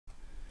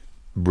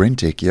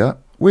BrenTech here,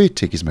 where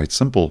tech is made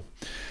simple.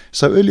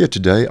 So earlier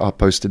today I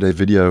posted a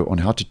video on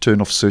how to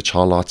turn off search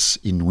highlights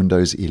in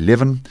Windows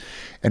 11,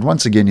 and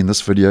once again in this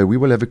video we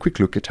will have a quick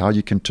look at how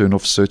you can turn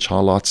off search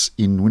highlights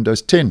in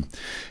Windows 10,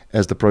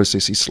 as the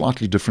process is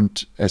slightly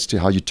different as to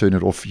how you turn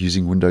it off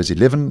using Windows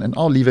 11, and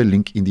I'll leave a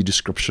link in the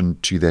description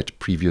to that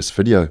previous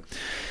video.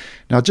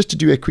 Now, just to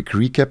do a quick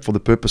recap for the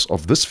purpose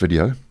of this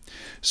video,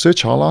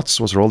 Search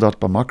Highlights was rolled out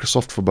by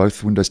Microsoft for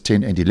both Windows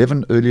 10 and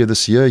 11 earlier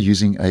this year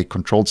using a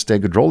controlled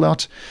staggered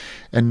rollout.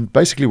 And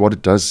basically what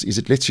it does is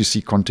it lets you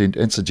see content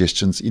and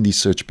suggestions in the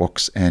search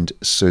box and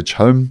search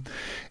home.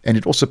 And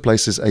it also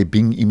places a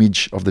Bing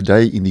image of the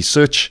day in the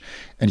search.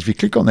 And if you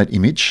click on that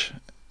image,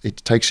 it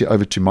takes you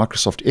over to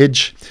Microsoft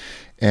Edge.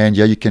 And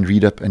yeah, you can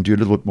read up and do a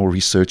little bit more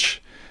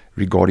research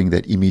regarding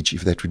that image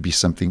if that would be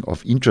something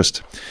of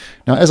interest.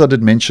 Now, as I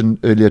did mention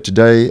earlier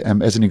today,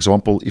 as an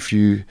example, if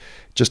you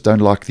just don't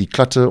like the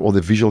clutter or the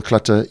visual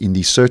clutter in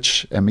the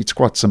search, it's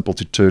quite simple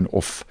to turn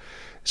off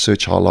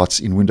search highlights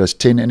in Windows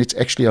 10, and it's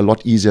actually a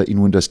lot easier in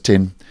Windows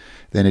 10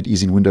 than it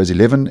is in Windows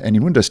 11. And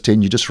in Windows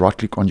 10, you just right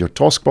click on your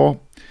taskbar,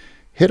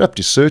 head up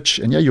to search,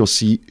 and yeah, you'll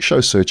see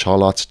show search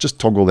highlights. Just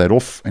toggle that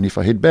off, and if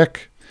I head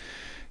back,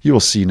 you will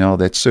see now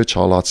that search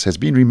highlights has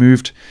been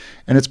removed,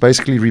 and it's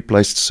basically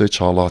replaced search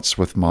highlights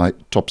with my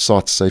top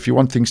sites. So if you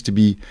want things to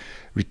be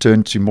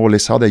returned to more or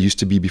less how they used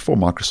to be before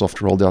Microsoft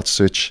rolled out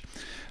search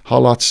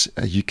highlights,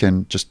 you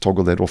can just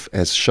toggle that off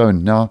as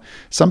shown. Now,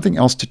 something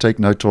else to take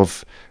note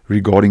of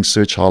regarding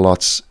search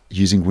highlights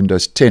using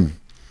Windows 10.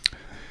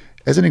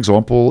 As an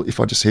example,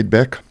 if I just head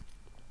back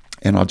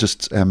and I'll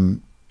just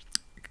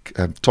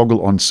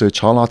toggle on search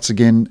highlights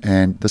again,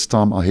 and this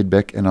time I'll head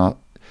back and I'll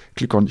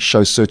click on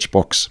show search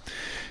box.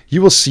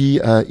 You will see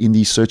in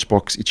the search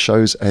box it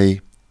shows a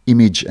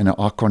image and an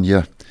icon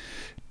here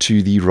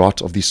to the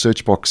right of the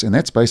search box, and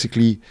that's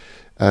basically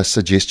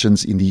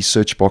suggestions in the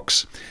search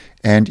box.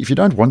 And if you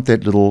don't want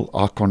that little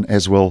icon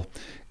as well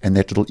and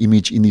that little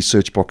image in the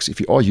search box, if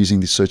you are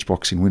using the search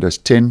box in Windows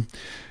 10,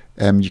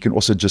 you can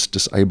also just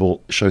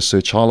disable show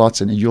search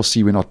highlights, and you'll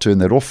see when I turn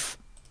that off,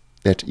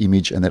 that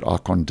image and that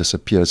icon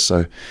disappears.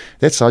 So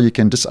that's how you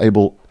can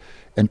disable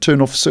and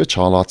turn off search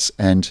highlights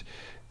and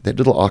that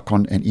little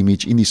icon and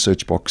image in the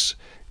search box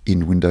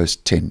in Windows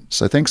 10.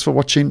 So thanks for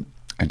watching,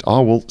 and I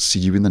will see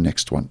you in the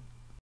next one.